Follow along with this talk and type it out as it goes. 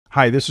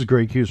Hi, this is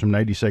Greg Hughes from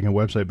 90-Second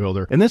Website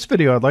Builder. In this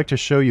video, I'd like to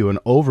show you an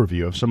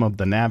overview of some of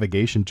the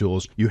navigation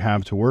tools you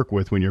have to work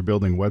with when you're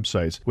building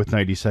websites with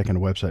 90-Second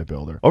Website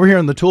Builder. Over here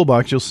in the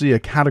toolbox, you'll see a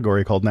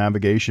category called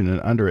Navigation, and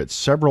under it,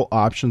 several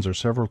options or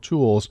several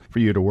tools for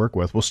you to work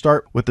with. We'll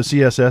start with the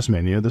CSS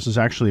menu. This is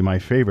actually my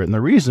favorite, and the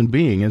reason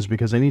being is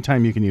because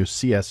anytime you can use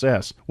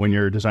CSS when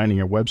you're designing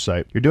your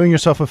website, you're doing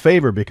yourself a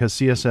favor because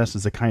CSS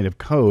is the kind of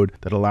code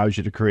that allows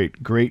you to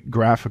create great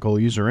graphical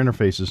user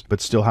interfaces, but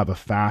still have a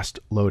fast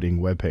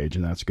loading web page.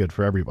 And that's good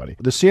for everybody.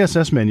 The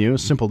CSS menu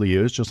is simple to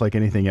use. Just like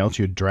anything else,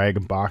 you drag a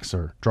box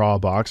or draw a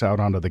box out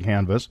onto the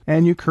canvas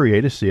and you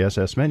create a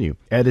CSS menu.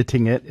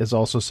 Editing it is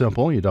also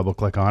simple. You double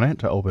click on it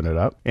to open it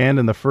up. And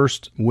in the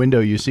first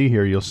window you see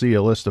here, you'll see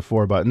a list of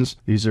 4 buttons.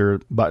 These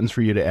are buttons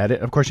for you to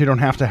edit. Of course, you don't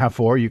have to have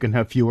 4. You can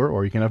have fewer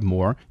or you can have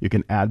more. You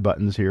can add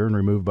buttons here and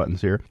remove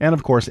buttons here. And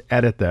of course,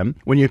 edit them.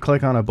 When you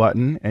click on a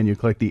button and you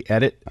click the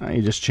edit,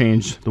 you just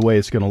change the way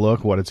it's going to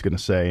look, what it's going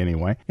to say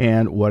anyway,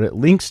 and what it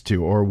links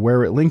to or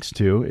where it links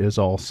to is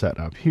all set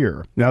up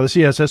here. Now the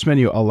CSS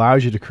menu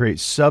allows you to create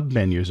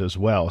sub-menus as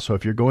well. So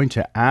if you're going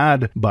to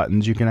add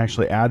buttons, you can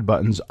actually add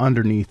buttons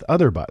underneath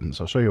other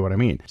buttons. I'll show you what I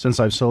mean. Since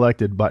I've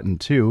selected button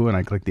 2 and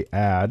I click the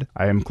add,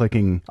 I am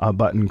clicking a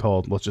button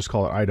called, let's just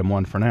call it item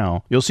 1 for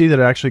now. You'll see that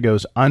it actually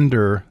goes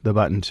under the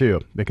button 2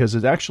 because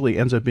it actually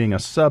ends up being a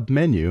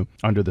sub-menu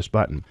under this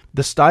button.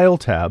 The style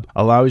tab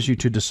allows you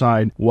to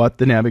decide what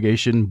the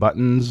navigation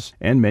buttons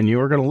and menu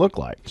are going to look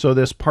like. So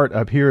this part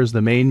up here is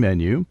the main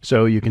menu.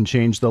 So you can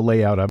change the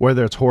layout of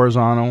whether it's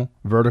horizontal,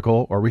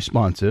 vertical, or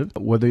responsive,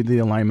 whether the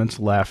alignment's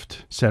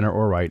left, center,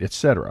 or right,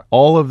 etc.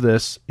 All of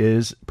this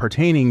is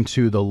pertaining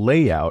to the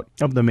layout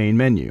of the main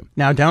menu.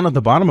 Now, down at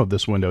the bottom of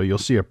this window, you'll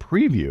see a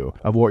preview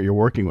of what you're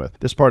working with.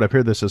 This part up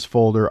here, this is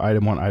folder,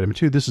 item 1, item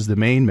 2. This is the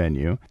main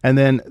menu. And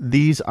then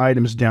these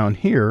items down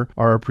here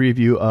are a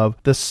preview of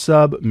the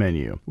sub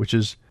menu, which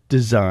is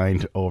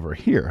designed over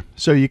here.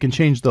 So you can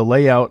change the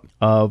layout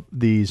of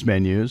these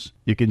menus.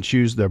 You can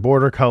choose their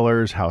border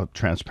colors, how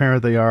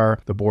transparent they are,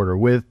 the border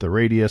width, the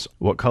radius,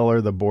 what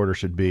color the border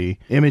should be,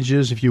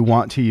 images if you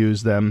want to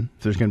use them,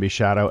 if there's going to be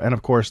shadow, and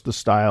of course the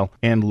style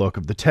and look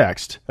of the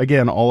text.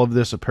 Again, all of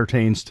this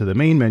pertains to the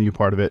main menu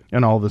part of it,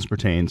 and all of this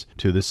pertains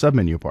to the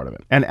submenu part of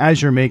it. And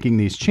as you're making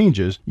these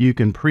changes, you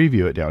can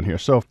preview it down here.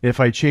 So if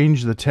I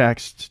change the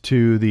text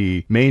to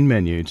the main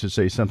menu to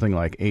say something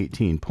like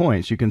 18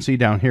 points, you can see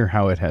down here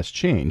how it has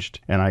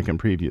changed, and I can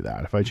preview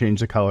that. If I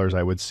change the colors,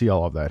 I would see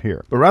all of that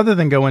here. But rather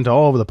than go into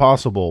all of the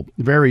possible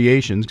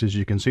variations, because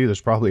you can see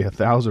there's probably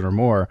 1,000 or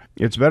more,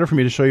 it's better for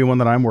me to show you one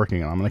that I'm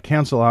working on. I'm going to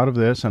cancel out of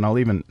this, and I'll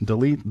even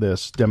delete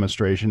this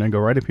demonstration and go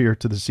right up here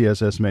to the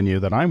CSS menu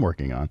that I'm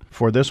working on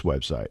for this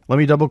website. Let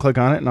me double click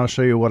on it, and I'll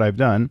show you what I've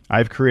done.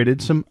 I've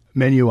created some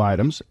menu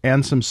items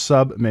and some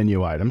sub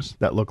menu items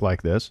that look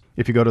like this.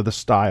 If you go to the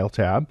style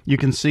tab, you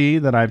can see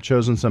that I've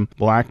chosen some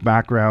black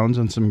backgrounds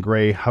and some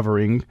gray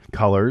hovering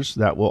colors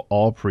that will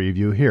all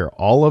preview here.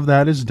 All of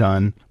that is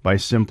done by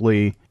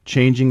simply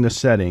changing the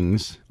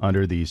settings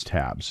under these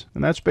tabs.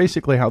 And that's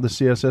basically how the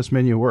CSS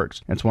menu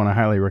works. It's one I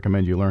highly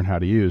recommend you learn how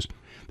to use.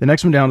 The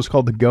next one down is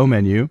called the Go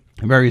menu.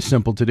 Very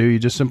simple to do. You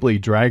just simply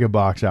drag a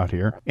box out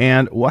here.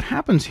 And what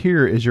happens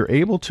here is you're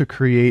able to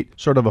create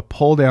sort of a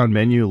pull-down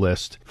menu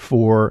list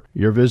for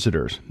your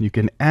visitors. You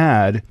can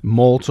add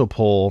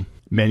multiple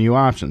menu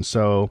options.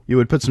 So you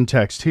would put some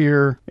text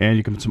here, and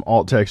you can put some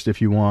alt text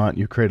if you want.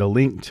 You create a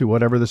link to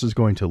whatever this is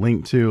going to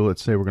link to.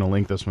 Let's say we're going to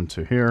link this one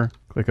to here.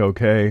 Click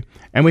OK.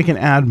 And we can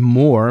add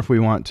more if we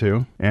want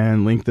to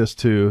and link this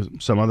to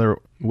some other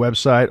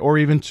website or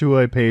even to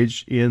a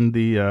page in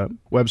the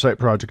website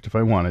project if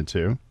I wanted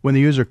to. When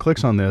the user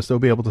clicks on this, they'll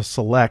be able to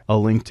select a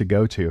link to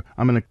go to.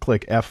 I'm going to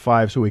click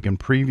F5 so we can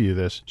preview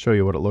this, show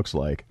you what it looks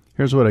like.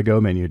 Here's what a Go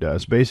menu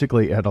does.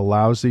 Basically, it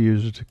allows the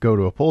user to go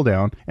to a pull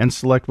down and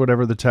select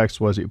whatever the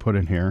text was that you put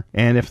in here.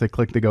 And if they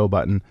click the Go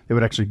button, they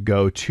would actually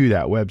go to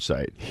that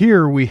website.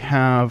 Here we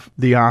have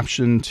the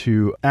option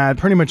to add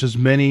pretty much as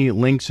many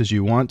links as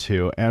you want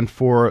to, and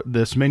for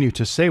this menu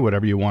to say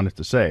whatever you want it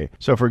to say.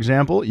 So for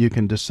example, you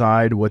can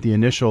decide what the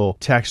initial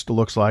text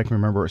looks like.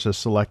 Remember, it says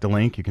select a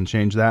link. You can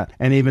change that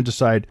and even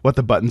decide what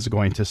the button's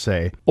going to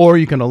say. Or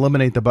you can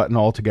eliminate the button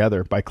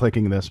altogether by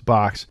clicking this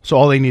box. So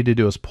all they need to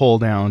do is pull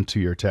down to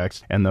your text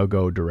and they'll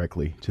go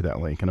directly to that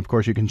link. And of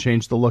course, you can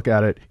change the look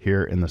at it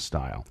here in the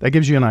style. That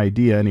gives you an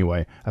idea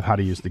anyway of how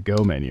to use the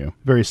Go menu.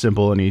 Very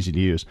simple and easy to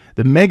use.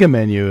 The Mega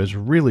menu is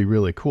really,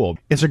 really cool.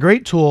 It's a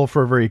great tool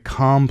for a very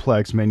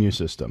complex menu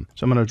system.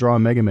 So I'm going to draw a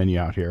Mega menu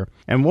out here.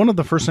 And one of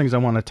the first things I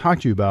want to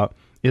talk to you about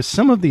is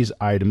some of these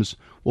items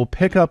will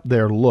pick up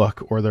their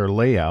look or their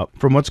layout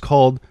from what's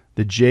called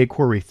the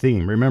jQuery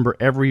theme. Remember,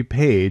 every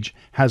page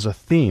has a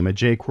theme, a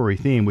jQuery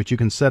theme, which you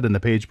can set in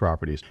the page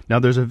properties. Now,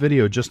 there's a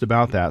video just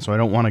about that, so I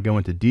don't want to go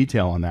into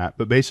detail on that.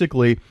 But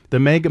basically, the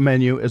Mega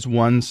menu is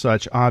one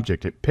such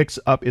object. It picks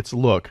up its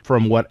look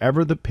from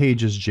whatever the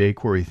page's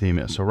jQuery theme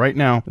is. So right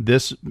now,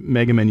 this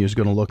Mega menu is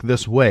going to look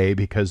this way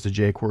because the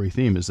jQuery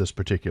theme is this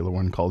particular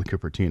one called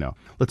Cupertino.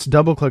 Let's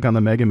double click on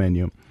the Mega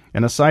menu.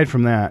 And aside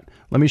from that,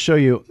 let me show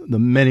you the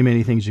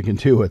many things you can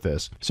do with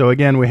this. So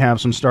again, we have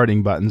some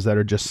starting buttons that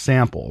are just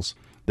samples.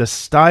 The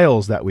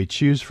styles that we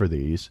choose for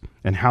these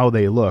and how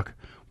they look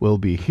will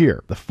be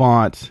here. The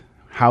font,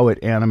 how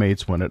it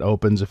animates when it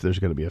opens, if there's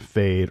going to be a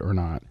fade or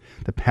not.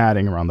 The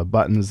padding around the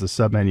buttons, the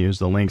submenus,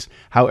 the links,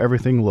 how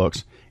everything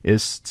looks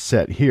is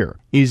set here.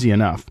 Easy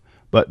enough.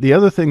 But the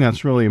other thing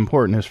that's really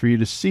important is for you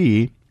to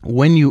see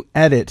when you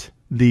edit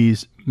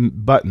these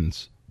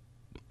buttons,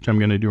 which I'm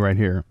going to do right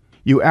here,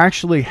 you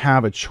actually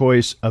have a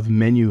choice of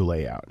menu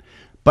layout.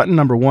 Button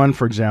number 1,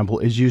 for example,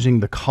 is using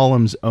the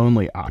columns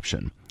only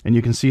option. And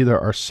you can see there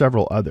are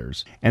several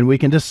others. And we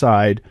can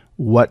decide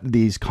what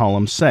these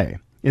columns say.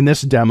 In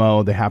this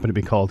demo, they happen to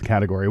be called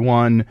Category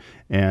 1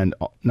 and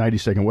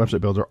 90-second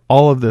website builder.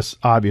 All of this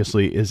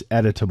obviously is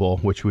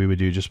editable, which we would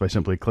do just by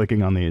simply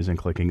clicking on these and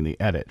clicking the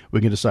edit. We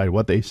can decide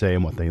what they say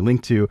and what they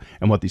link to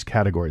and what these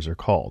categories are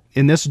called.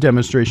 In this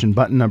demonstration,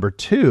 button number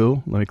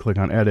 2, let me click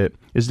on edit,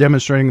 is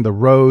demonstrating the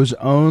rows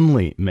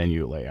only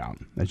menu layout.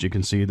 As you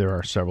can see, there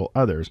are several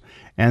others.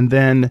 And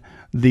then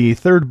the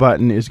third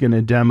button is going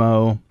to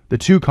demo the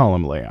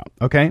 2-column layout.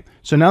 Okay,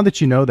 so now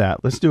that you know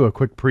that, let's do a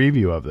quick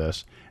preview of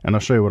this and I'll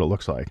show you what it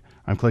looks like.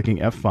 I'm clicking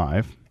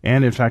F5,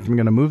 and in fact I'm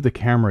going to move the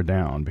camera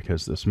down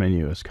because this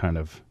menu is kind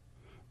of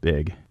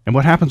big. And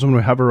what happens when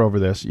we hover over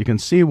this, you can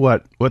see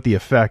what the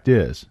effect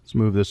is. Let's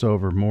move this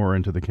over more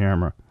into the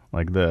camera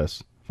like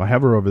this. If I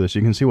hover over this,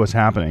 you can see what's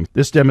happening.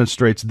 This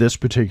demonstrates this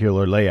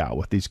particular layout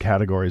with these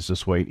categories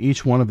this way.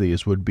 Each one of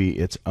these would be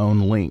its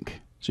own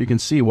link. So you can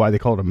see why they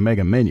call it a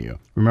mega menu.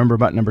 Remember,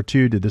 button number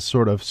 2 did this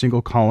sort of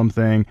single column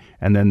thing,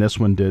 and then this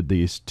one did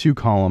these 2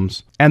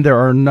 columns. And there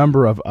are a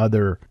number of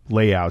other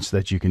layouts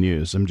that you can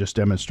use. I'm just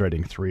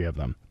demonstrating 3 of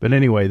them. But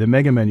anyway, the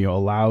mega menu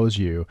allows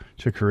you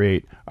to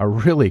create a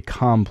really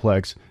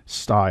complex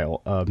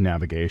style of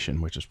navigation,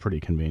 which is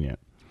pretty convenient.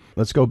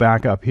 Let's go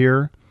back up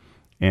here.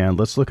 And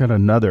let's look at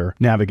another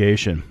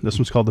navigation. This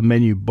one's called the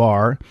menu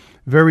bar.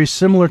 Very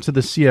similar to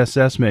the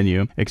CSS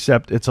menu,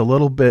 except it's a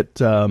little bit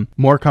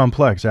more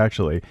complex,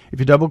 actually. If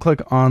you double click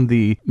on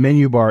the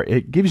menu bar,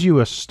 it gives you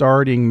a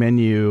starting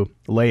menu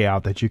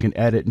layout that you can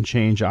edit and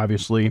change,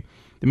 obviously.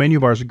 The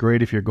menu bars are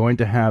great if you're going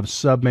to have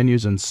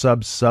submenus and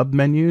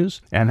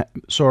sub-submenus and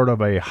sort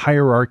of a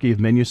hierarchy of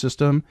menu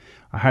system.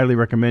 I highly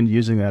recommend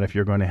using that if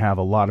you're going to have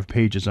a lot of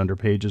pages under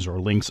pages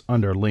or links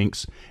under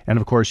links. And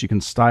of course, you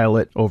can style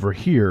it over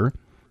here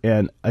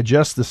and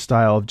adjust the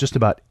style of just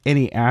about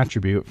any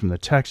attribute, from the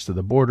text to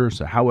the borders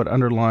to how it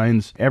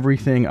underlines.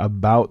 Everything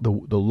about the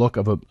look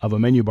of a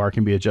menu bar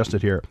can be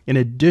adjusted here. In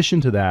addition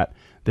to that,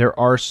 there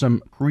are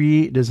some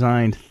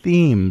pre-designed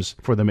themes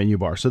for the menu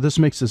bar. So this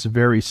makes this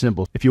very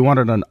simple. If you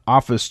wanted an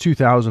Office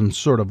 2000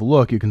 sort of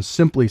look, you can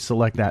simply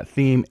select that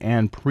theme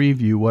and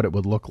preview what it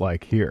would look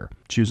like here.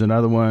 Choose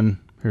another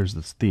one. Here's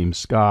this theme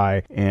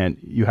sky, and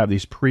you have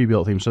these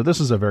pre-built themes. So this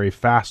is a very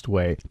fast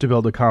way to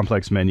build a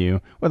complex menu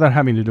without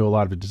having to do a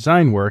lot of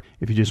design work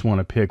if you just want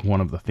to pick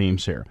one of the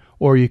themes here.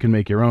 Or you can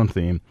make your own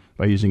theme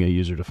by using a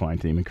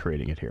user-defined theme and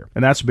creating it here.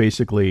 And that's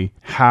basically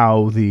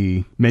how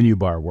the menu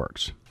bar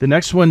works. The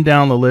next one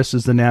down the list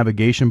is the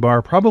navigation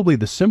bar, probably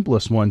the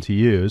simplest one to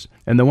use,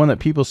 and the one that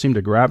people seem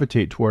to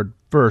gravitate toward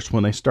first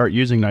when they start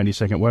using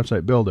 90-second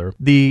website builder.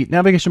 The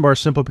navigation bar is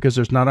simple because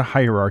there's not a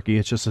hierarchy.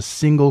 It's just a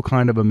single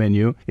kind of a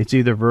menu. It's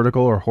either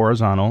vertical or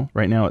horizontal.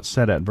 Right now it's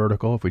set at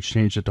vertical. If we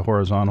change it to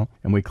horizontal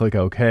and we click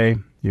OK,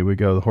 here we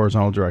go, the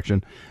horizontal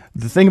direction.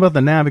 The thing about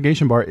the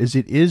navigation bar is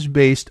it is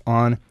based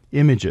on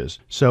images,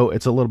 so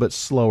it's a little bit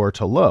slower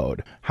to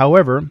load.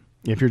 However,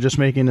 if you're just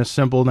making a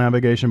simple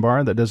navigation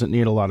bar that doesn't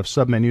need a lot of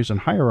submenus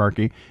and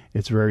hierarchy,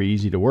 it's very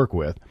easy to work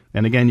with.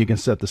 And again, you can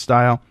set the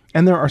style,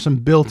 and there are some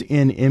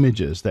built-in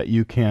images that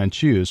you can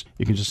choose.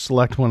 You can just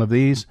select one of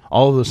these.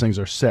 All of those things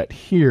are set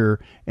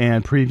here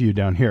and preview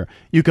down here.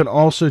 You can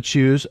also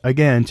choose,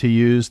 again, to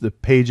use the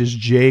Page's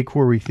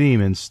jQuery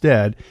theme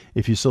instead.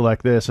 If you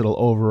select this, it'll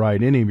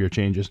override any of your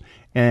changes,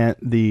 and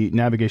the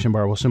navigation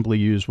bar will simply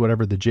use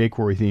whatever the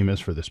jQuery theme is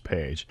for this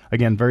page.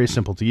 Again, very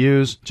simple to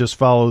use. Just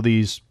follow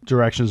these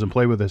directions and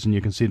play with this, and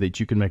you can see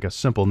that you can make a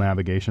simple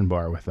navigation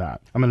bar with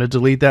that. I'm going to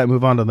delete that and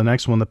move on to the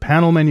next one. The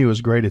panel menu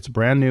is great. It's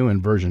brand new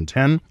in version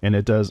 10, and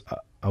it does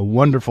a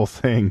wonderful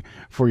thing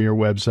for your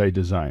website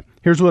design.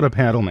 Here's what a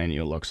panel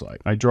menu looks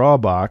like. I draw a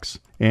box,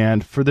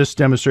 and for this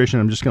demonstration,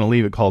 I'm just going to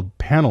leave it called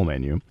panel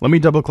menu. Let me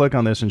double click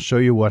on this and show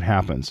you what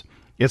happens.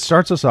 It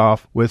starts us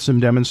off with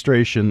some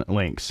demonstration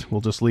links.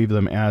 We'll just leave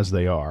them as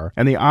they are.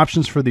 And the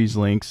options for these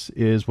links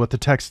is what the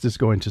text is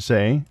going to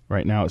say.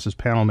 Right now it says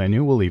panel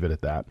menu. We'll leave it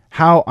at that.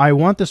 How I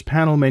want this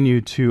panel menu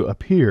to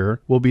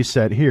appear will be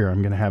set here.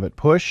 I'm going to have it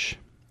push,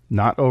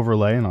 not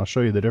overlay, and I'll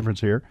show you the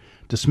difference here.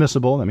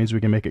 Dismissible, that means we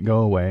can make it go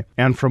away.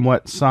 And from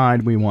what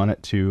side we want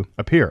it to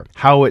appear.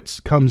 How it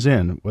comes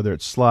in, whether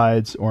it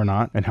slides or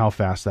not, and how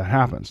fast that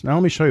happens. Now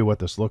let me show you what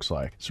this looks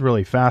like. It's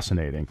really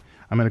fascinating.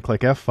 I'm going to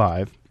click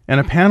F5. And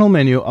a panel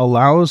menu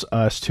allows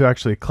us to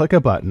actually click a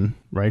button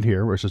right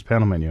here where it says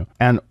panel menu,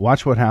 and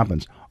watch what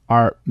happens.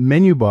 Our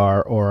menu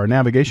bar, or our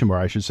navigation bar,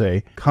 I should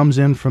say, comes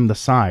in from the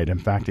side. In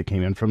fact, it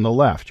came in from the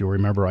left. You'll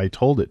remember I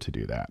told it to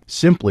do that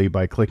simply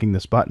by clicking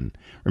this button.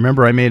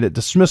 Remember, I made it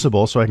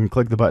dismissible so I can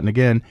click the button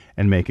again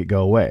and make it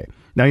go away.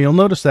 Now you'll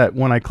notice that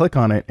when I click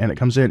on it and it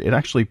comes in, it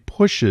actually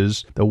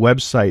pushes the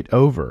website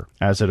over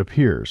as it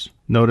appears.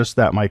 Notice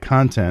that my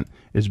content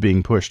is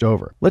being pushed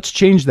over. Let's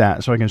change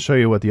that so I can show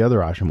you what the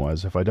other option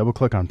was. If I double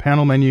click on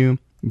panel menu,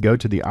 go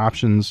to the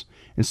options,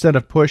 instead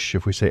of push,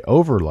 if we say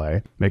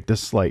overlay, make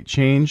this slight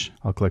change.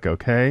 I'll click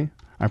OK.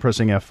 I'm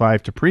pressing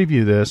F5 to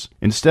preview this.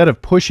 Instead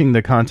of pushing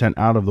the content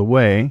out of the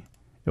way,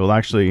 it will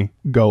actually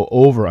go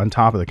over on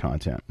top of the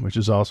content, which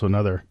is also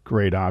another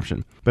great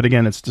option. But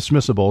again, it's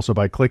dismissible, so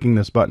by clicking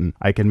this button,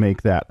 I can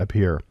make that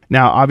appear.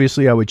 Now,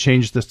 obviously, I would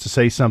change this to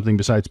say something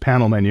besides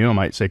panel menu. I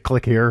might say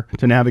click here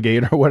to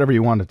navigate or whatever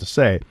you want it to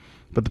say.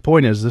 But the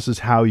point is, this is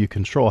how you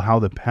control how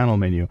the panel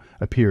menu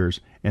appears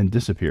and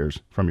disappears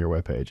from your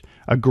web page.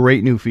 A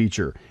great new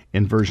feature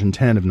in version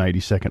 10 of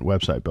 90-Second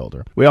Website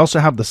Builder. We also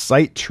have the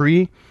site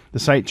tree. The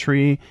site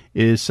tree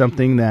is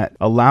something that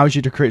allows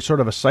you to create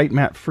sort of a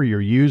sitemap for your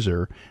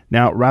user.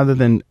 Now, rather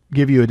than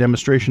give you a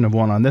demonstration of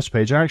one on this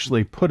page, I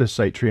actually put a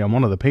site tree on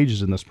one of the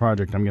pages in this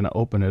project. I'm going to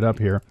open it up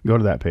here, go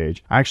to that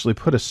page. I actually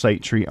put a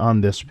site tree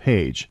on this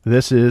page.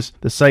 This is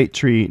the site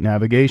tree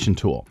navigation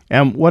tool.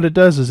 And what it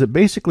does is it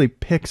basically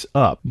picks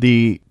up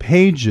the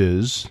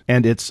pages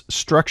and its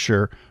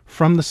structure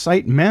from the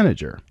site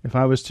manager. If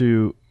I was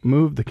to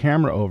move the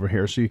camera over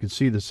here so you can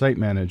see the site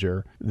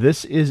manager,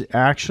 this is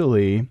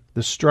actually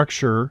the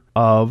structure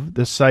of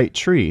the site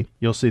tree.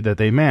 You'll see that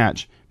they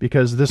match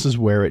because this is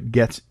where it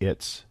gets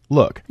its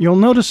look. You'll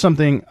notice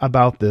something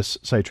about this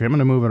site tree. I'm going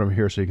to move it over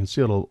here so you can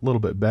see it a little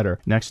bit better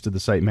next to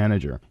the site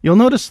manager. You'll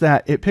notice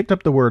that it picked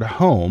up the word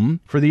home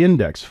for the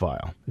index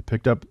file. It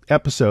picked up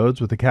episodes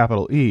with a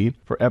capital E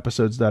for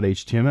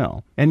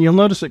episodes.html. And you'll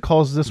notice it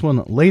calls this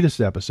one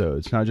latest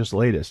episodes, not just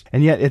latest.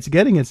 And yet it's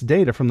getting its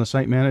data from the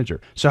site manager.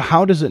 So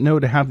how does it know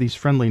to have these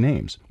friendly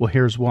names? Well,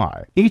 here's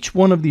why. Each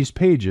one of these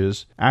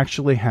pages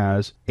actually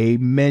has a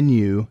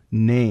menu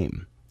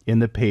name in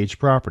the page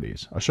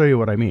properties. I'll show you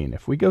what I mean.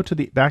 If we go to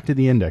back to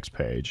the index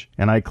page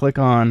and I click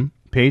on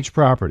page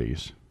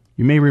properties,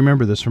 you may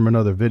remember this from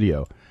another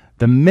video.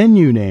 The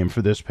menu name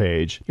for this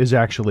page is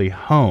actually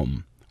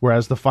home,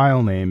 whereas the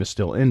file name is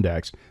still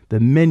index. The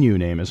menu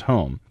name is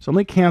home. So let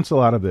me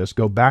cancel out of this,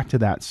 go back to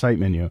that site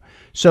menu.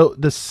 So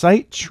the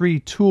site tree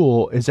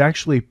tool is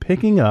actually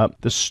picking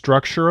up the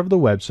structure of the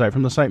website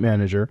from the site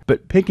manager,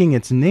 but picking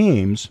its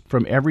names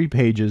from every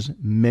page's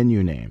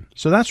menu name.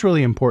 So that's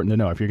really important to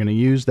know. If you're going to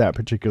use that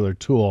particular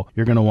tool,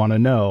 you're going to want to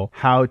know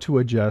how to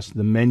adjust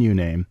the menu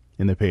name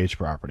in the page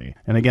property.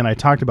 And again, I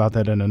talked about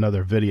that in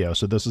another video,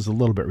 so this is a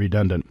little bit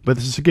redundant, but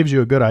this gives you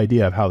a good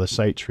idea of how the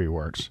site tree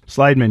works.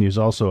 Slide menu is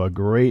also a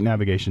great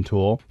navigation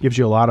tool. Gives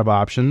you a lot of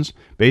options.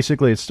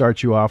 Basically, it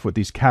starts you off with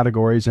these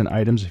categories and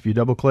items. If you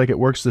double click, it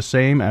works the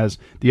same as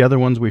the other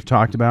ones we've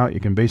talked about. You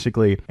can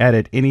basically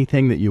edit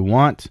anything that you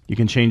want. You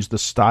can change the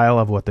style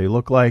of what they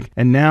look like.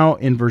 And now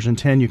in version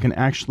 10, you can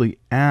actually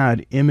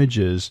add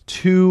images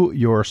to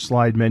your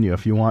slide menu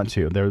if you want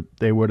to.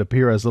 They would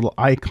appear as little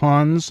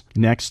icons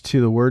next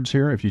to the words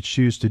here if you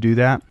choose to do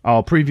that.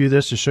 I'll preview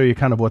this to show you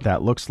kind of what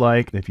that looks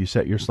like. If you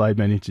set your slide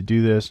menu to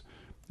do this,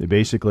 it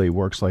basically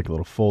works like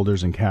little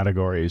folders and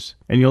categories.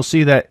 And you'll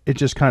see that it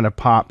just kind of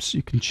pops.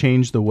 You can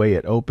change the way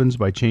it opens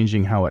by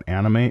changing how it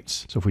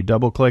animates. So if we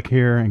double click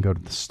here and go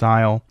to the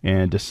style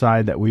and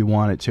decide that we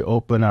want it to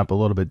open up a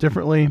little bit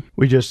differently,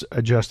 we just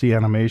adjust the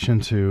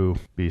animation to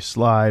be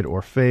slide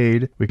or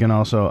fade. We can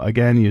also,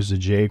 again, use the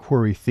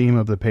jQuery theme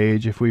of the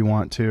page if we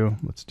want to.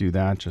 Let's do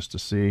that just to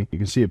see. You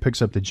can see it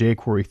picks up the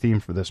jQuery theme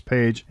for this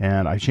page,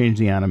 and I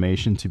changed the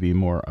animation to be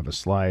more of a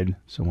slide.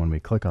 So when we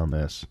click on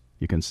this,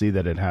 you can see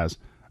that it has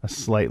a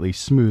slightly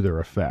smoother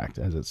effect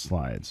as it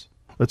slides.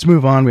 Let's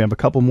move on. We have a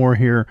couple more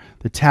here.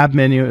 The tab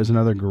menu is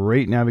another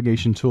great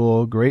navigation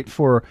tool, great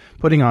for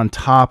putting on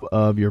top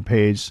of your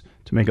page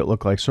to make it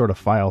look like sort of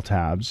file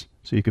tabs.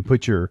 So you could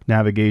put your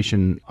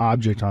navigation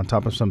object on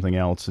top of something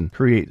else and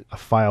create a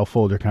file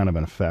folder kind of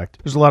an effect.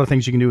 There's a lot of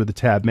things you can do with the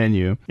tab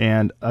menu.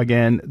 And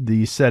again,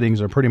 the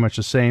settings are pretty much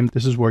the same.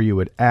 This is where you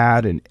would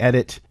add and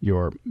edit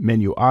your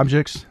menu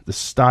objects. The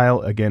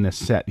style, again, is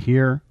set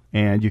here.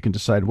 And you can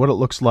decide what it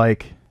looks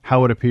like,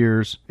 how it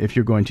appears. If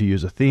you're going to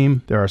use a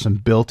theme, there are some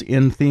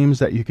built-in themes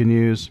that you can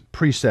use,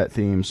 preset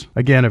themes.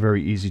 Again, a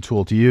very easy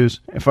tool to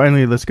use. And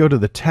finally, let's go to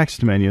the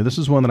text menu. This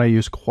is one that I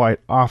use quite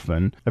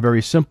often, a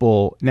very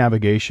simple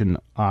navigation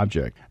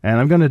object. And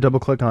I'm going to double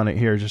click on it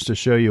here just to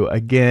show you.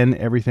 Again,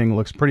 everything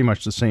looks pretty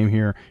much the same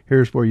here.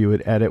 Here's where you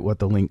would edit what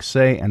the links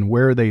say and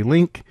where they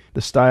link.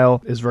 The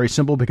style is very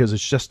simple because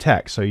it's just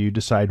text. So you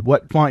decide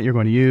what font you're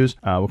going to use,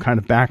 what kind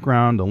of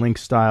background, the link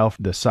style,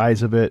 the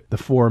size of it, the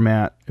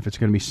format. if it's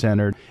going to be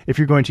centered. If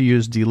you're going to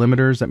use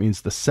delimiters, that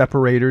means the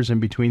separators in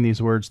between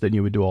these words, then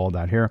you would do all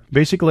that here.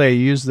 Basically, I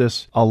use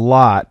this a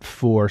lot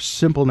for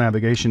simple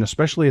navigation,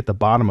 especially at the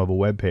bottom of a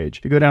web page.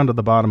 If you go down to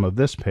the bottom of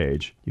this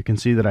page, you can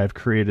see that I've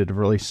created a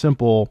really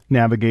simple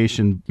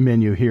navigation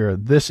menu here.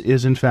 This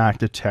is, in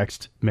fact, a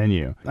text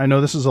menu. I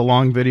know this is a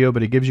long video,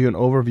 but it gives you an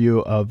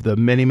overview of the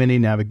many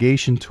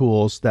navigation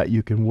tools that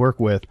you can work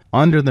with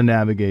under the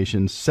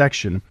navigation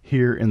section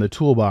here in the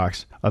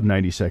toolbox of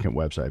 90 Second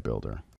Website Builder.